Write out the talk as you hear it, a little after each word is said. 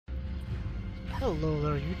Hello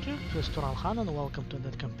there YouTube, this is Toral and welcome to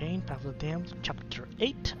Undead Campaign, Path of the Damned, Chapter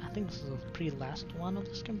 8. I think this is the pretty last one of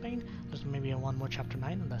this campaign. There's maybe one more Chapter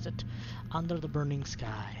 9 and that's it. Under the Burning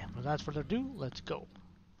Sky. Without further ado, let's go.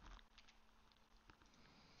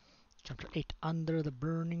 Chapter 8, Under the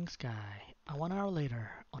Burning Sky. 1 hour later,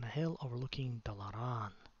 on a hill overlooking Dalaran.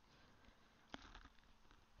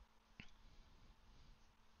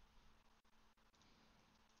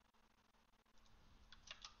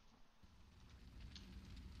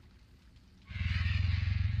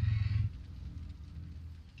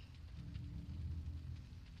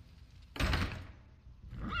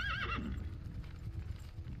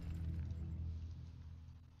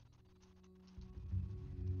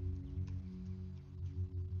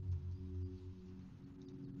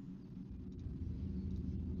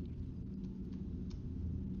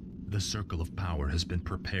 The Circle of Power has been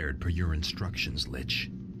prepared per your instructions, Lich.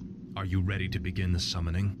 Are you ready to begin the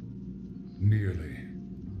summoning? Nearly.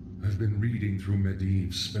 I've been reading through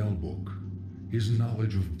Medivh's spellbook. His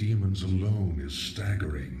knowledge of demons alone is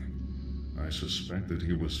staggering. I suspect that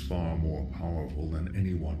he was far more powerful than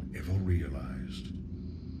anyone ever realized.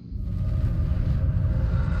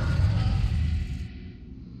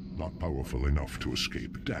 Not powerful enough to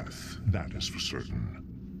escape death, that is for certain.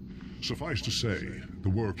 Suffice to say, the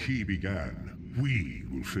work he began, we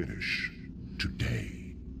will finish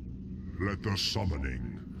today. Let the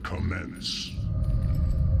summoning commence.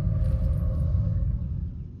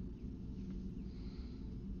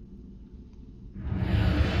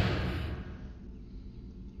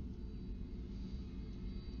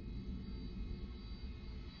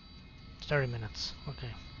 It's 30 minutes, okay.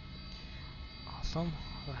 Awesome,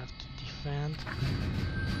 I have to defend.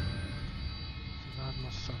 God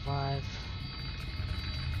must survive.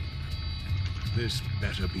 This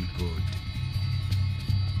better be good.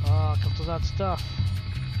 Oh, come to that stuff.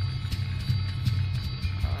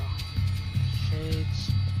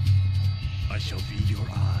 Shades. I shall be your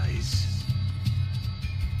eyes.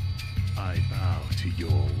 I bow to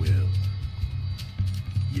your will.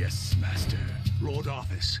 Yes, Master. Lord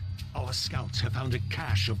Arthas, our scouts have found a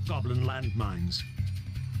cache of goblin landmines.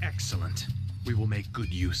 Excellent. We will make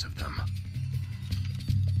good use of them.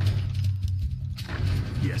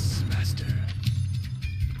 Yes, Master.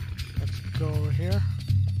 Let's go over here.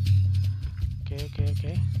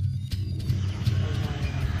 Okay.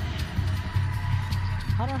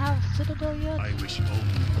 I don't have a citadel yet? I wish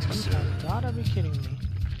only to serve. You gotta be kidding me.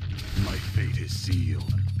 My fate is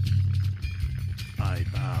sealed. I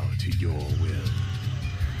bow to your will.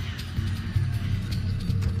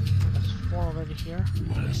 There's 4 already here.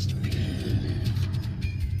 Must be.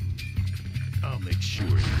 I'll make sure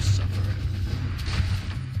you suffer.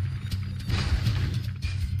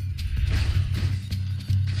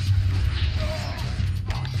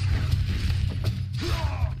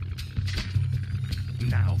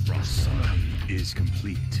 Now, Frost, summoning is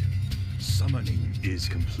complete. Summoning is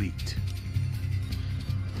complete.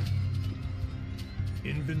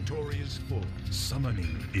 Inventory is full.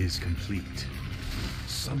 Summoning is complete.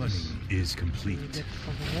 Summoning is complete.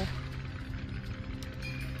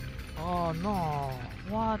 Oh no,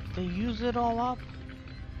 what? They use it all up?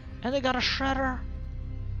 And they got a shredder?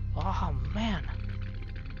 Oh man.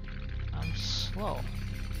 I'm slow.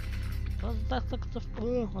 That's the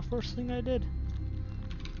first thing I did.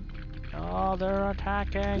 Oh, they're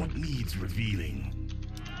attacking. What needs revealing?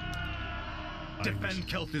 Defend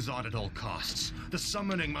Kel'Thuzad at all costs. The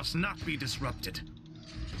summoning must not be disrupted.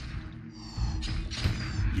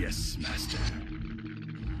 Yes, Master.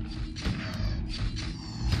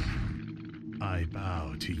 I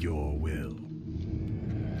bow to your will.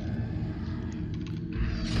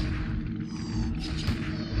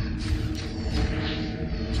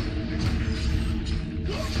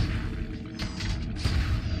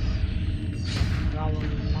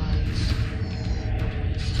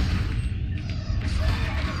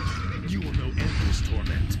 You will know endless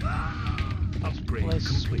torment. Upgrade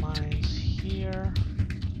complete. Mines here.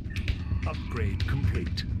 Upgrade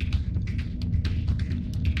complete.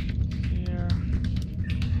 Here.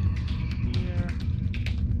 Here.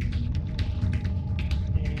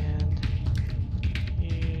 And here.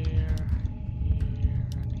 Here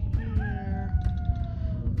and here.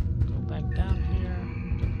 Go back down here.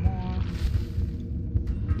 Get more.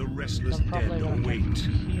 The restless I'm dead probably gonna await. get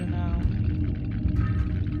here now.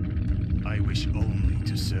 I wish only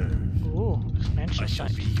to serve. Ooh, expansion I shall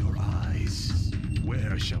site. be your eyes.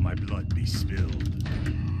 Where shall my blood be spilled?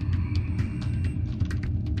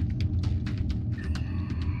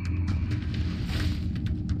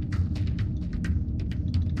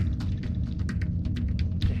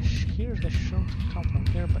 Okay, here's the show come from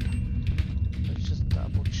here, but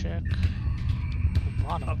check.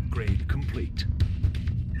 Bottom. Upgrade complete.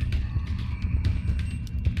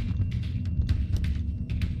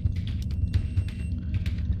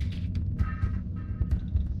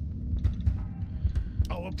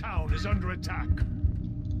 Our town is under attack.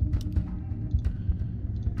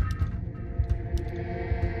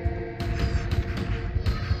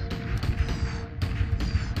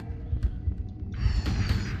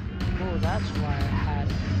 Oh, that's why I had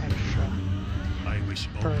an extra I wish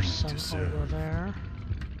only person to over serve. there.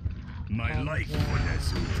 My On life the for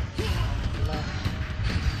Nezul. left.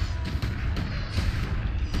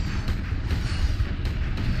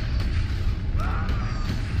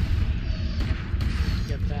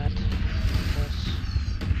 Get that. This.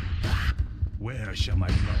 Where shall my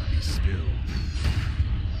blood be spilled?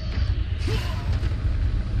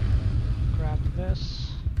 Grab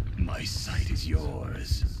this. My sight is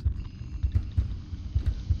yours.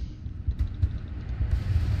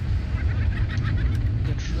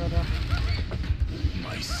 Get Shredder.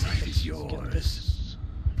 My sight is Get yours. this.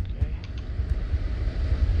 Okay.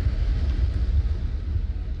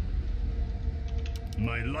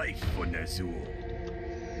 My life for Nezul.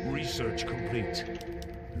 Research complete.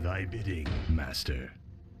 Thy bidding, Master.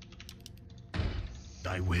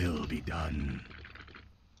 Thy will be done.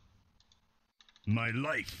 My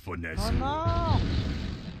life for Nezul. Oh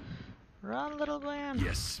no! Run, little man.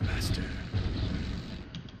 Yes, Master.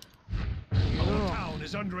 Oh. Our town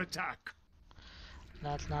is under attack.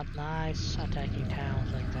 That's not nice, attacking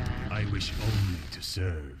towns like that. I wish only to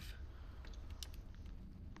serve.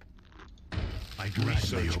 I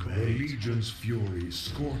gladly The obey. Legion's fury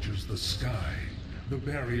scorches the sky. The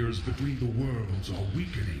barriers between the worlds are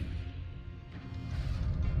weakening.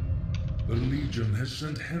 The Legion has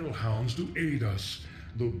sent hellhounds to aid us.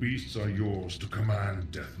 The beasts are yours to command,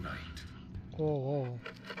 Death Knight. Oh, oh.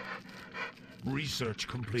 Research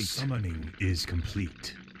complete. Summoning is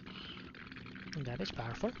complete. That is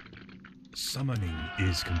powerful. Summoning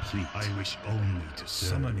is complete. I wish only to serve.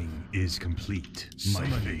 Summoning is complete. My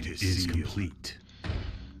fate is complete.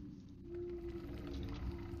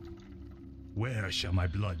 Where shall my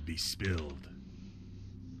blood be spilled?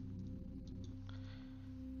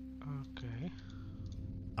 Okay.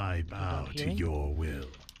 I bow to healing? your will.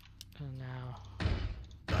 And now.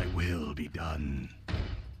 Thy will be done.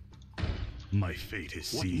 My fate is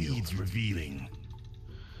sealed. What needs revealing?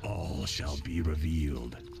 All shall be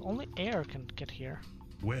revealed. Only air can get here.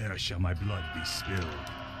 Where shall my blood be spilled?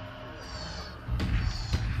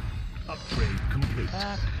 Upgrade complete.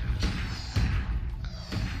 Attack.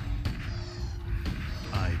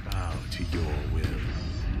 I bow to your will.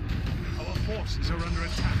 Our forces are under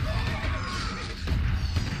attack.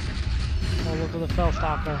 Oh, look at the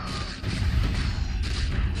Fellstalker.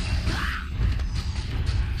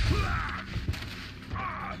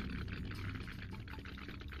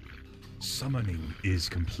 Summoning is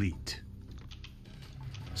complete.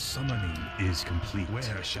 Summoning is complete.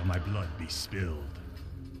 Where shall my blood be spilled?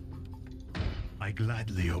 I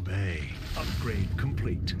gladly obey. Upgrade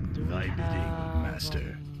complete. Thy bidding,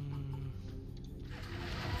 Master.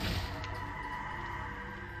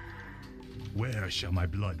 Where shall my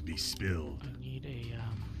blood be spilled? I need a,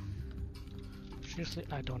 seriously,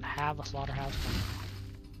 I don't have a slaughterhouse.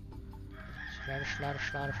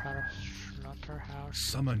 Slaughterhouse.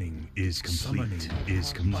 Summoning is complete. Summoning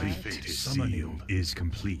is complete. My fate is Summoning is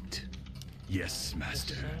complete. Yes,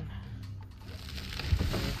 Master.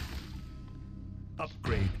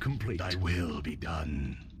 Upgrade complete. Thy will be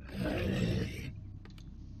done.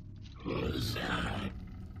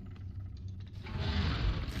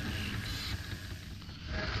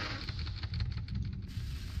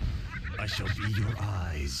 I shall be your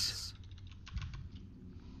eyes.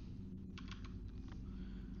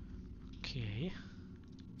 Okay.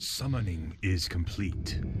 Summoning is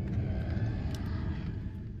complete.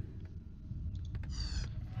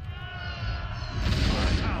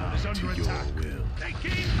 Our town is under attack. Will. They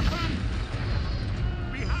came from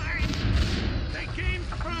behind. They came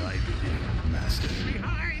from thy bidding, Master.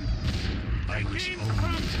 Behind. I wish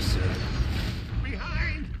only to serve.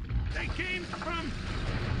 Behind. They came from.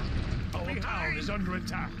 Our town is under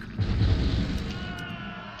attack.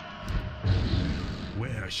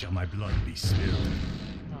 Where shall my blood be spilled?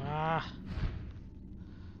 Ah.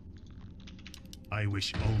 I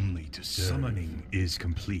wish only to serve. Summoning is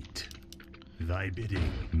complete. Thy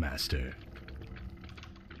bidding, Master.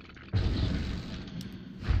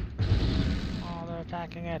 Oh, they're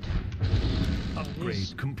attacking it. Upgrade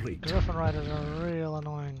These complete. Griffin Riders are real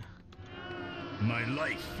annoying. My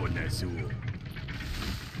life for Nezul.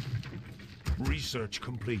 Research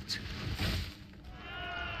complete.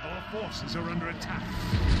 Our Our forces are under attack.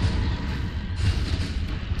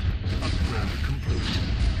 Upgrade complete.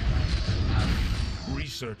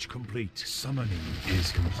 Research complete. Summoning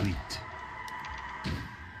is complete.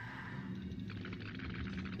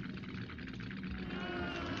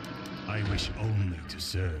 I wish only to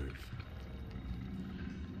serve.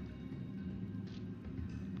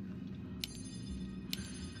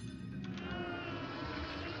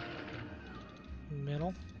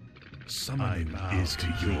 Middle. Summoning is to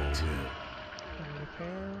your will.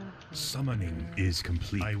 Repair. Summoning is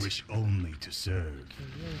complete. I wish only to serve.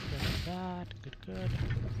 That. Good, good.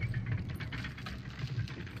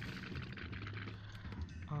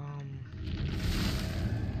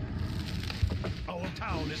 Our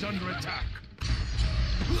town is under attack.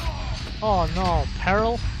 Oh no,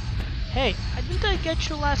 Peril. Hey, didn't I get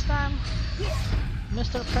you last time,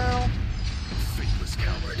 Mr. Peril? Faithless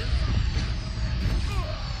coward.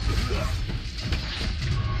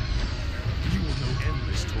 You will know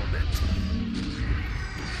endless torment.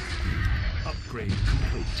 Upgrade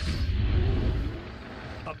complete.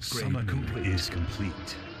 Upgrade Summoning complete. Is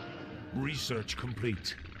complete. Research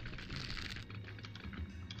complete.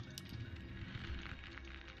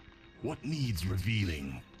 What needs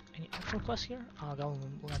revealing? Any actual quests here? Oh,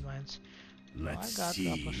 government landmines. Let's I got see.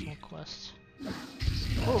 the personal quests.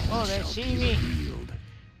 Oh, they see me. Revealed.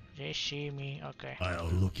 They see me. Okay. I'll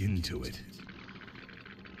look into it.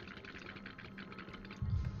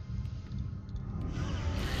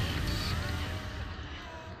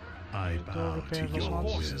 I bow to repair your Our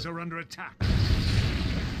forces will. are under attack.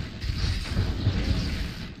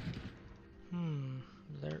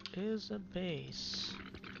 There is a base.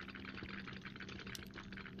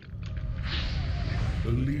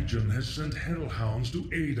 The Legion has sent hellhounds to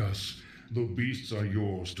aid us. The beasts are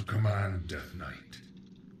yours to command, Death Knight.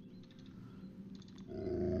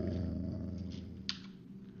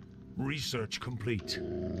 Research complete.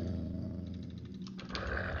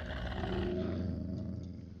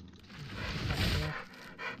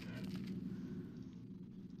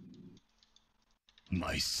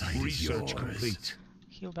 My sight is Research yours. complete.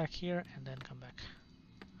 Heal back here and then come back.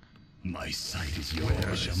 My sight is yours.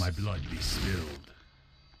 Where shall my blood be spilled?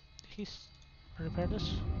 He's repair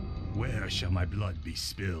this. Where shall my blood be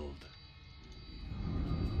spilled?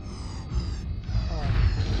 Oh,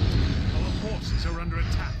 Our forces are under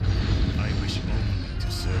attack. I wish only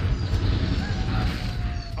to serve.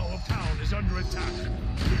 Our town is under attack.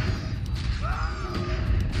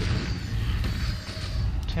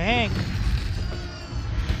 tank.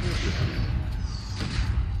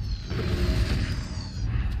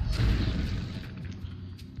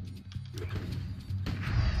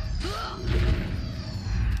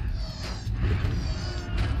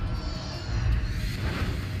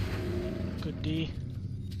 Good D.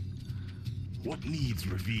 What needs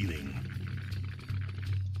revealing?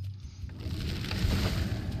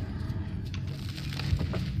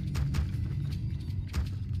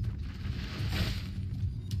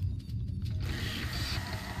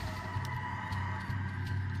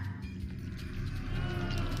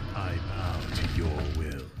 I bow to your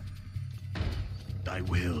will. Thy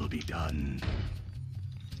will be done.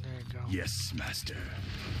 There you go. Yes, Master.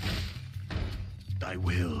 Thy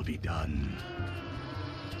will be done.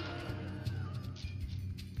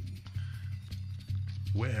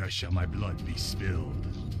 Where shall my blood be spilled?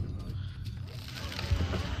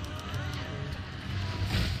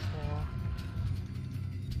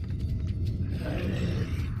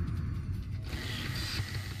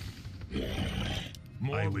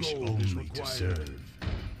 More I wish gold is only to required. serve.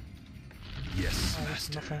 Yes, Oh,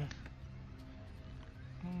 Master. nothing.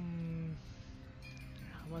 How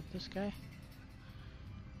about this guy?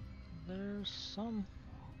 There's some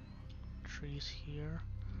trees here.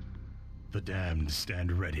 The damned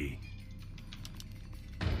stand ready.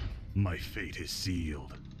 My fate is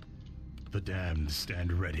sealed. The damned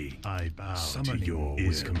stand ready. I bow to your will.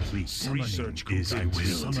 Is complete. Research is complete.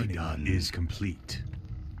 will Summoning done. Is complete.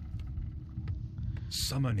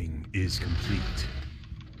 Summoning is complete.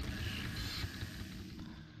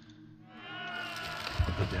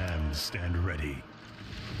 The damned stand ready.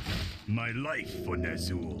 My life for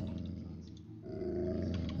Nazul.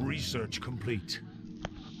 Research complete.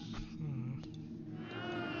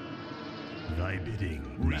 Thy bidding,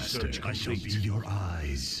 Research Master, I shall be complete. your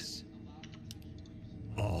eyes.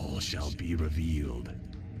 All shall be revealed.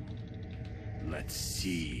 Let's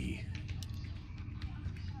see.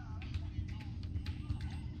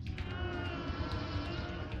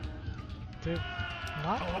 They're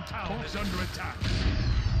not Our town attack. is under attack.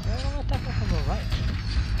 They're not attacking from the right.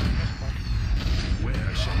 This part.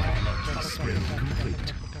 Where shall my blood be Careful, spilled careful, complete?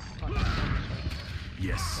 careful, careful, careful.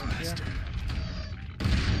 Yes, Right Master. here.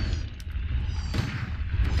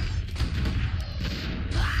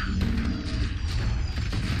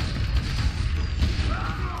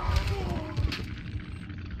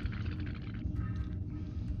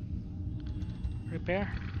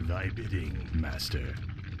 Repair. Thy bidding, Master.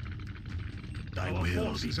 Thy Our will be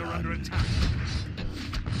forces are done. under attack.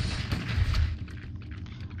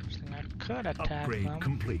 I could attack Upgrade them.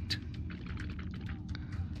 complete.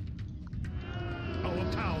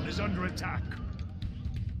 Our town is under attack.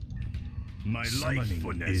 My Summoning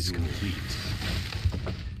life is complete.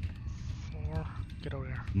 4. Get over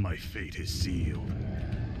here. My fate is sealed.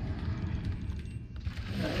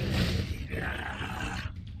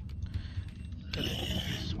 Get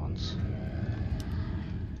these ones.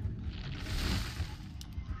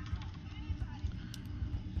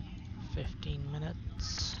 $15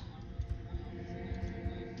 minutes.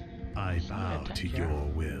 I bow attack to here. your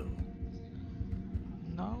will.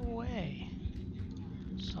 No way.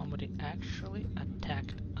 Somebody actually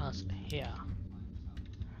attacked us here.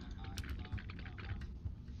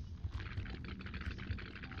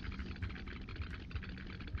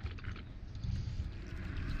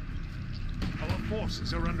 Our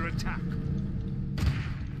forces are under attack.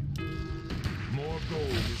 More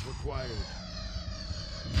gold is required.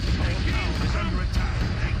 Our town is under attack.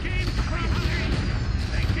 They came from behind.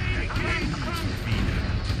 They came from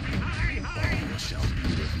behind. All shall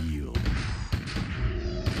be revealed.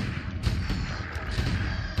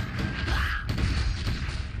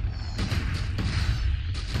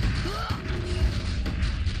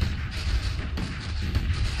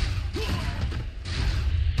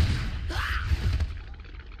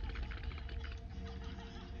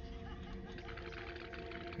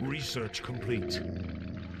 Research complete.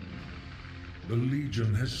 The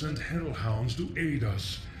Legion has sent hellhounds to aid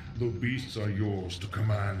us. The beasts are yours to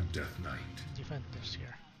command, Death Knight. Defend this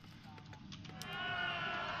here.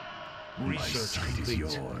 My Research sight is complete.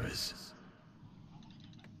 yours.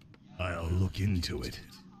 I'll look into it.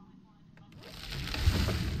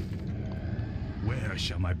 Where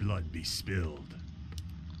shall my blood be spilled?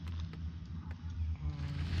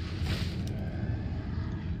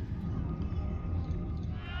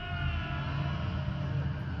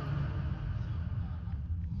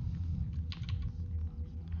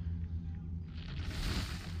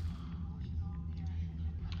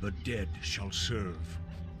 The dead shall serve.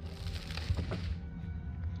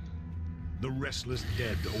 The restless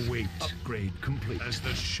dead await. Upgrade complete. As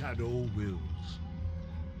the shadow wills.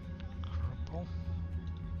 Cripple.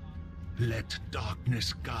 Let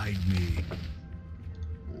darkness guide me.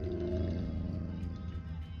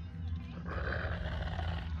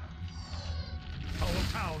 Our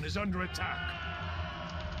town is under attack.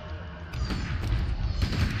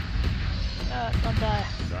 Don't die.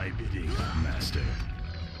 Thy bidding, Master.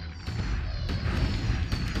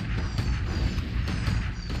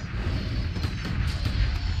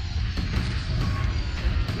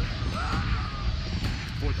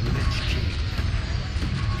 For the Lich King.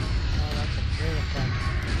 Oh, that's a great attack.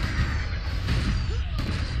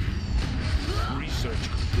 Research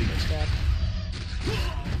complete. Dead.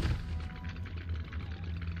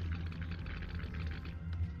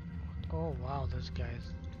 Oh wow, this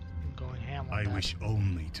guy's going ham on I that. wish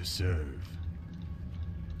only to serve.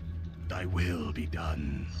 Thy will be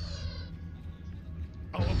done.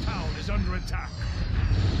 Our town is under attack.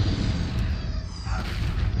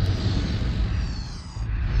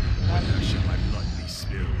 Where shall my blood be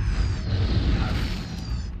spilled?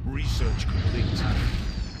 Research complete.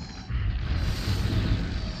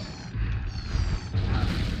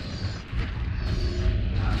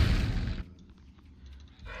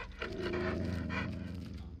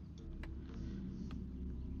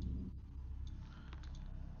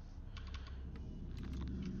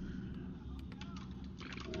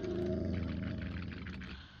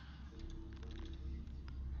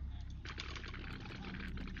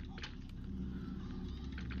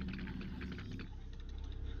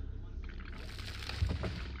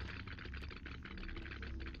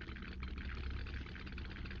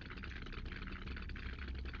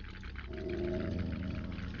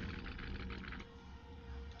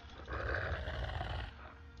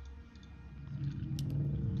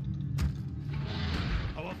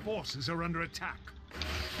 Our forces are under attack.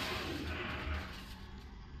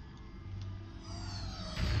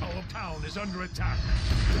 Our town is under attack.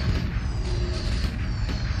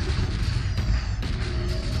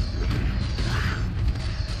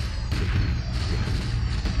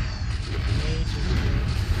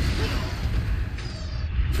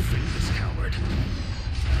 Famous coward.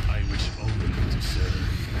 I wish only to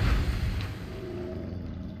serve.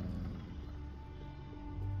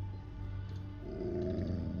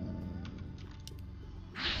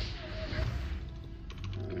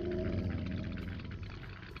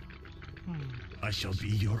 I shall be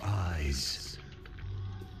your eyes.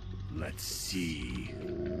 Let's see.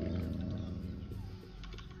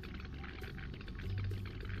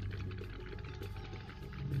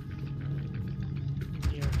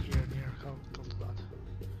 Near. How close to that?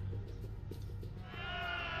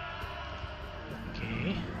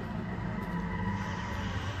 Okay.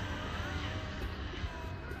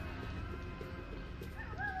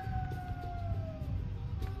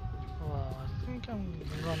 Well, I think I'm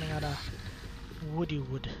running out of Woody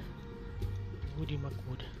McWood.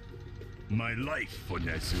 My life for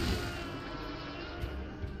Nezul.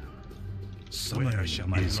 Where shall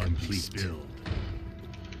my blood be spilled?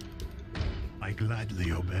 I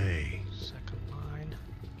gladly obey. Second line.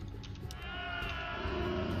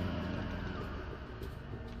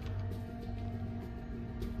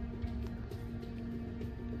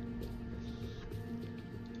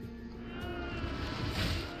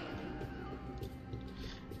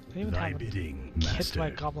 I even Thy haven't bidding, hit master. my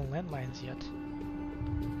goblin landmines yet.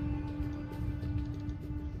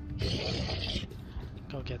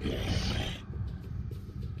 Go get them.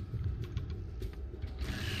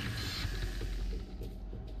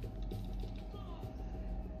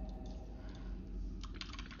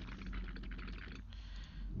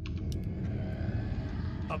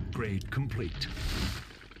 Upgrade complete.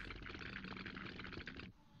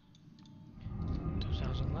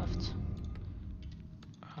 2,000 left.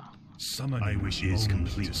 Ah, Summoning I wish is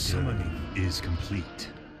complete. Summoning is complete.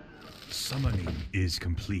 Summoning is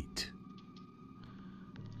complete.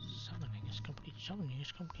 summoning is complete. Summoning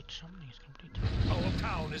is complete. Summoning is complete. Our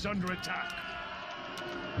town is under attack.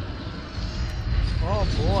 Oh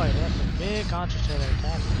boy, that's a big concentrated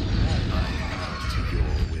attack. To your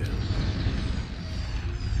will.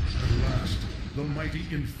 At last, the mighty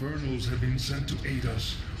infernals have been sent to aid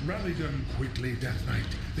us. Rally them quickly, Death Knight.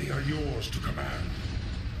 They are yours to command.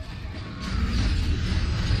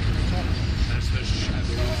 As the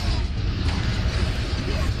shadow.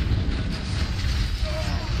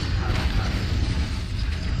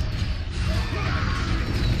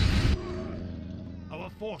 Our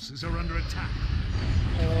forces are under attack.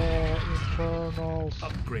 Oh, infernals.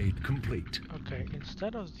 Upgrade complete. Okay,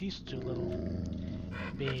 instead of these two little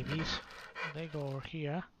babies, they go over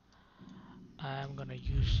here. I'm gonna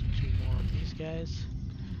use 2 more of these guys.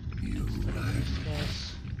 Instead of these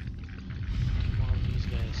guys. 2 more of these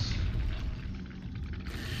guys.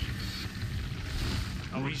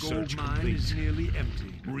 Our Research gold mine complete. is nearly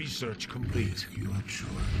empty. Research complete. Your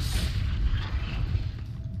choice.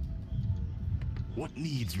 What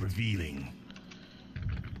needs revealing?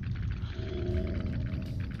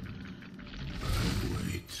 I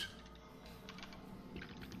wait.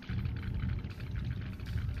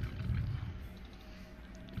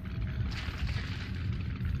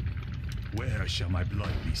 Where shall my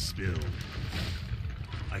blood be spilled?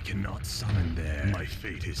 I cannot summon there. My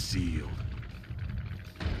fate is sealed.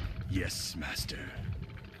 Yes, master.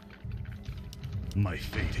 My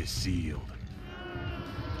fate is sealed.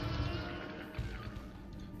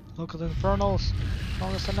 Look at the infernals.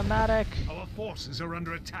 On the cinematic. Our forces are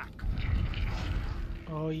under attack.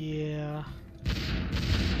 Oh yeah.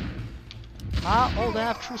 Ah, oh, they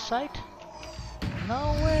have true sight?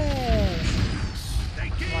 No way!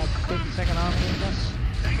 Like, big second army, I guess.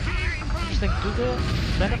 Just think, do they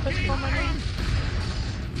benefit from any? I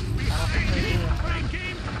don't think they do.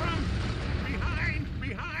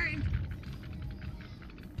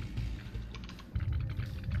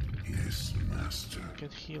 Yes, master.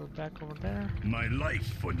 Get healed back over there. My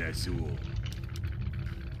life for Nezul.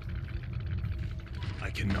 I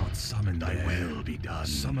cannot summon thy will be done.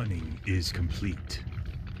 Summoning is complete.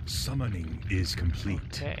 Summoning is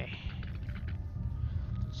complete. Okay.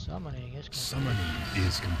 Summoning is complete. Summoning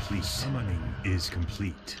is complete. Summoning is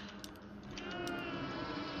complete.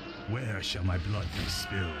 Where shall my blood be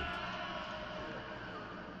spilled?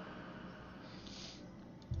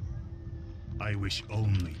 I wish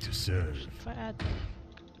only to serve. If I add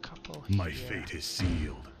a couple My here. fate is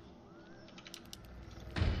sealed.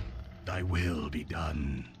 Thy will be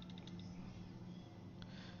done.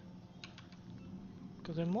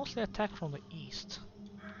 Because they mostly attack from the east.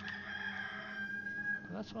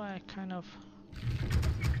 That's why I kind of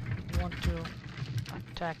want to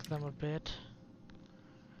attack them a bit.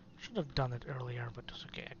 Should have done it earlier, but it's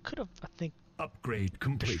okay. I could have, I think, Upgrade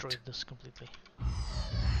complete. destroyed this completely.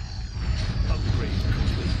 Upgrade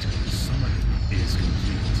complete. Summoning is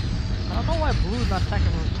complete. I don't know why blue's not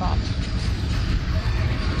attacking from the top.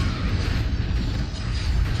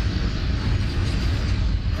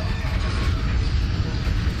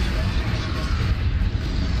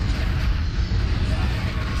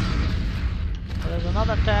 There's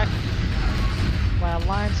another attack.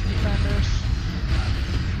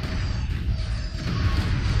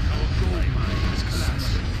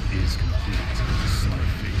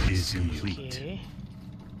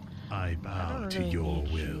 I I bow don't to really your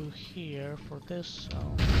need will. you here for this, so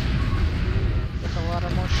get a lot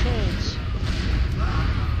of more shades.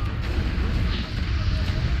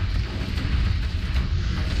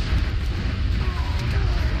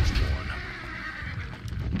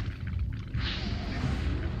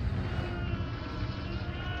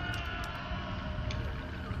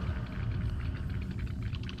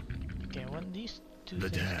 Okay, when these two The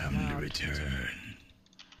things come damned out, return.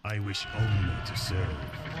 I wish only to serve.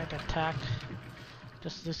 I might attack.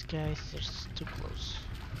 Just this guy's just too close.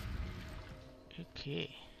 Okay.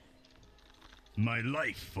 My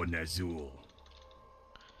life for Nazul.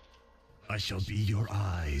 I shall be your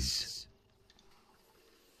eyes.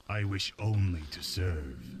 I wish only to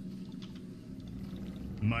serve.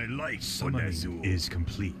 My life for Nazul is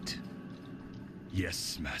complete.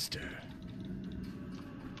 Yes, Master.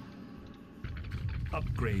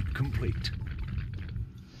 Upgrade complete.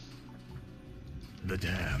 The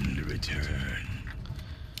damned return.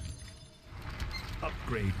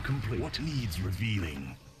 Upgrade complete. What needs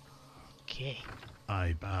revealing? Okay.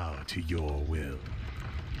 I bow to your will.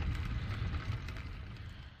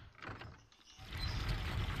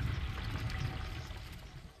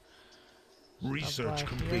 Research by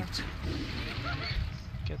complete.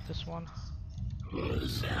 Get this one.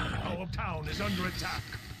 Our town is under attack.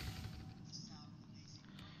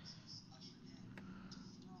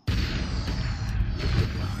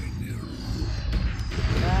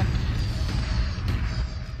 Back.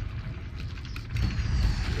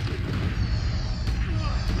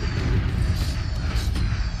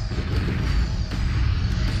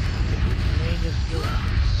 Mages build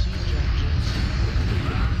siege engines.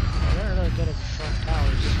 Oh, they're really good at strong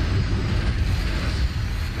towers.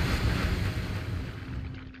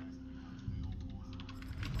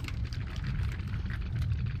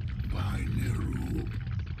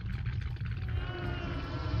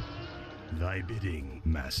 Thy bidding,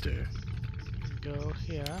 Master. Go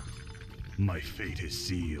here. My fate is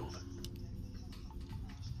sealed.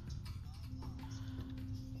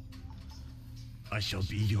 I shall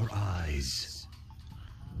be your eyes.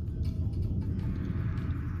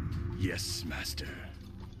 Yes, Master.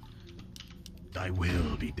 Thy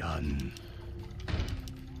will be done.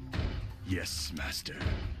 Yes, Master.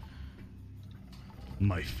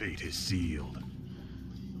 My fate is sealed.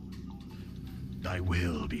 Thy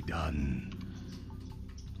will be done.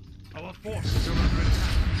 Our forces are under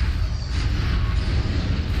attack.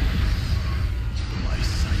 My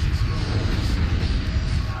sight is yours.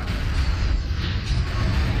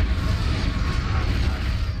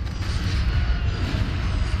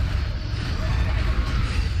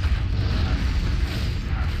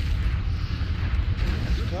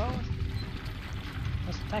 Let's go.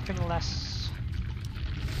 Let's attack him less.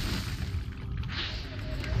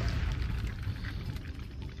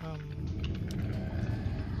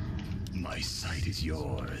 My sight is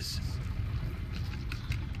yours.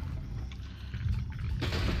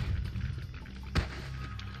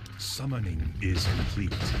 Summoning is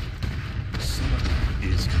complete. Summoning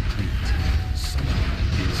is complete.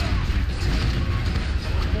 Summoning is complete.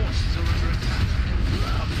 Our forces are under attack.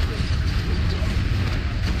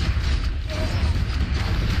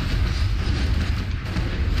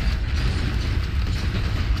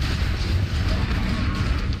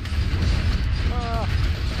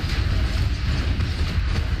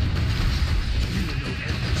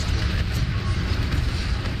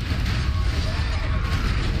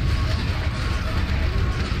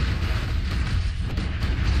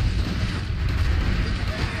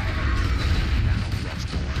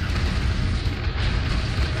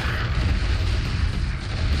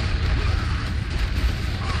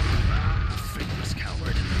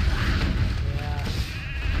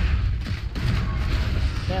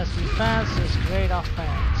 Yes, defense is great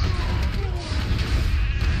offense.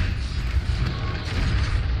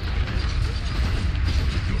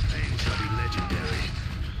 Your pain shall be legendary.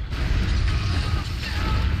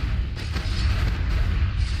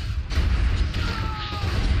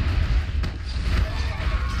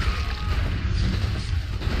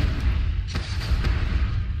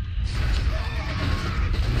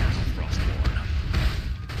 Frostborn.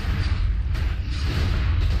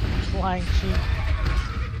 Flying cheap.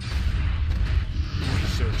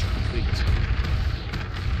 Research complete.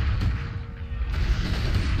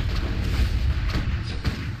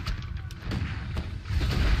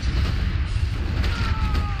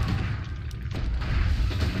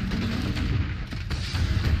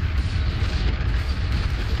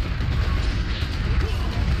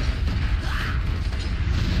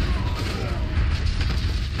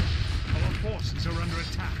 Our forces are under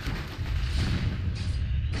attack.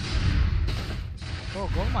 Oh,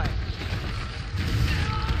 gold mine.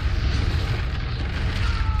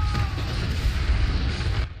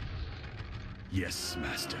 Yes,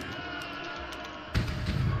 Master.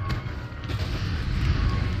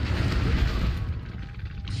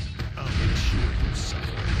 I'll make sure you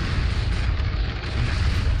suffer.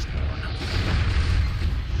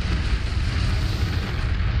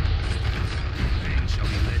 Pain shall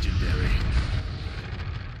be legendary.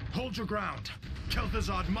 Hold your ground.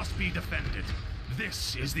 Kel'Thuzad must be defended.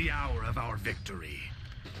 This is the hour of our victory.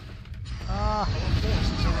 Our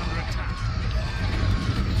forces are under attack.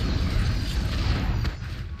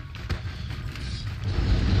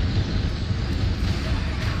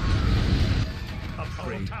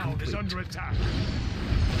 Our town is under attack.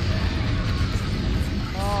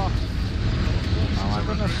 Oh my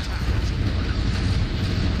goodness.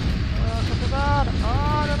 Oh, God.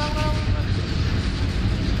 Oh, no, no, no, no.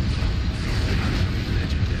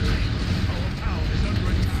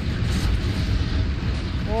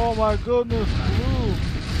 Oh my goodness, blue.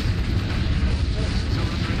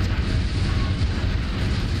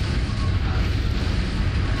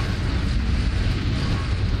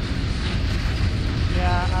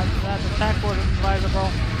 Yeah, that attack wasn't advisable.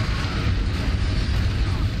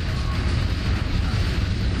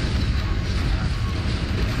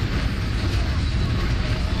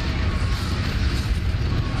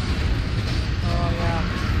 Oh yeah.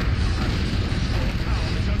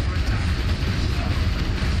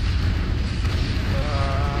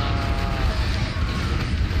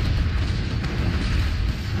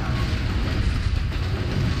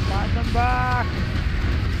 Fight them back!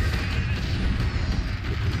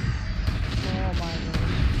 Oh my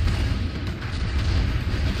goodness.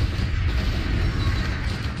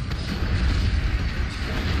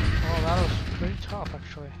 Oh, that was pretty tough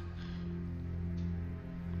actually.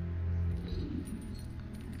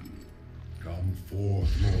 Come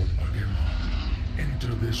forth, Lord Agumon.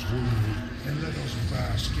 Enter this world and let us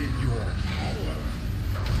bask in your power.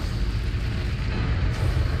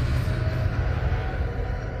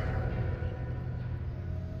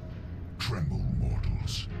 Tremble,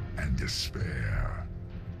 mortals, and despair.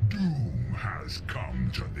 Doom has come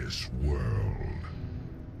to this world.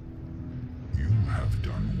 You have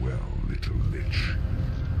done well, little lich.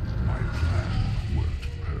 My plan worked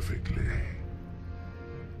perfectly.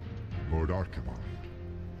 Lord Archimond,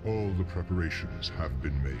 all the preparations have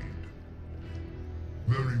been made.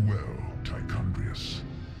 Very well, Tychondrius.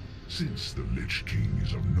 Since the Lich King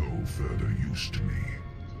is of no further use to me,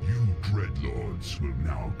 you Dreadlords will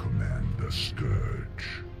now command the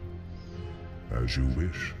Scourge. As you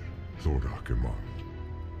wish, Lord Archimond.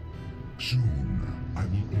 Soon, I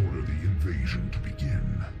will order the invasion to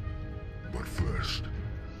begin. But first,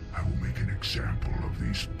 I will make an example of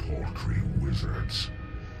these paltry wizards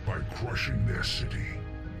by crushing their city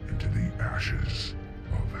into the ashes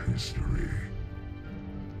of history.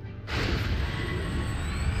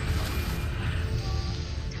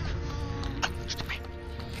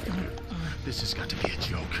 This has got to be a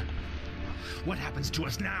joke. What happens to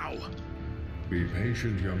us now? Be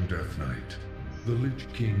patient, young Death Knight. The Lich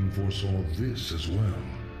King foresaw this as well.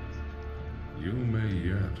 You may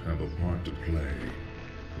yet have a part to play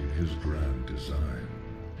in his grand design.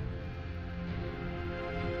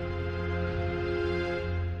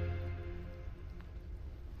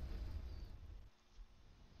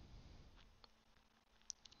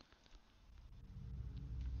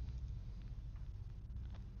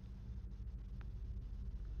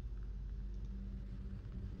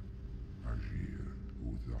 Agir,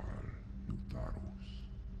 Udal, Nutarus.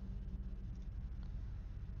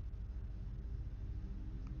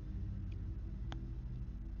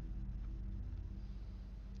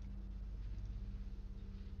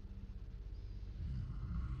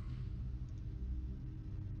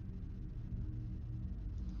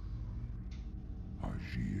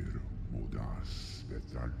 Agir, Modas,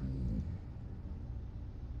 Vetalum.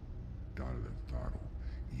 Daltaro,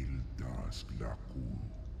 Ildas, Glakuru.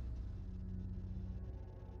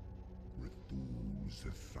 Retus,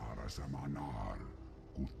 Tharas, Amanar,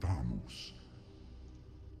 Kutamus.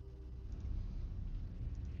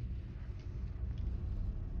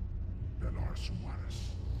 Belar Sumaris,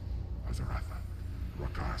 Azaratha,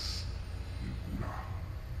 Rakas, Ilkula.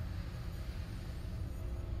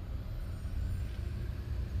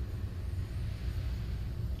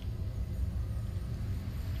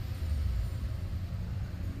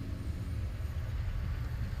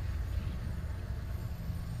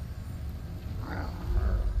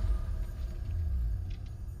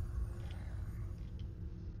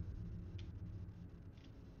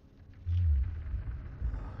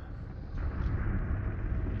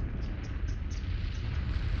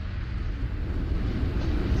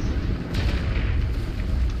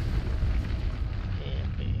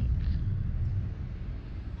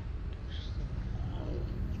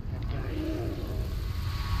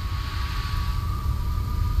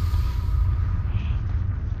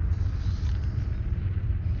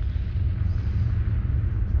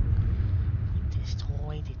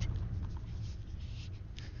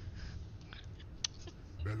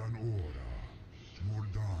 Belan ora,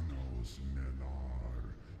 mordanos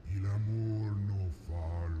melar, il amor no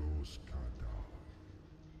falos cada.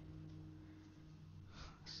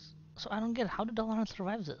 So I don't get it. How did Dalaran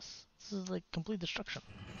survive this? This is like complete destruction.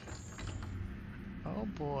 Oh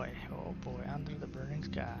boy, under the burning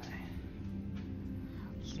sky.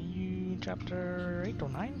 See you in chapter 8 or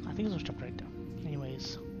 9? I think it was chapter 8.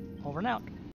 Anyways, over and out.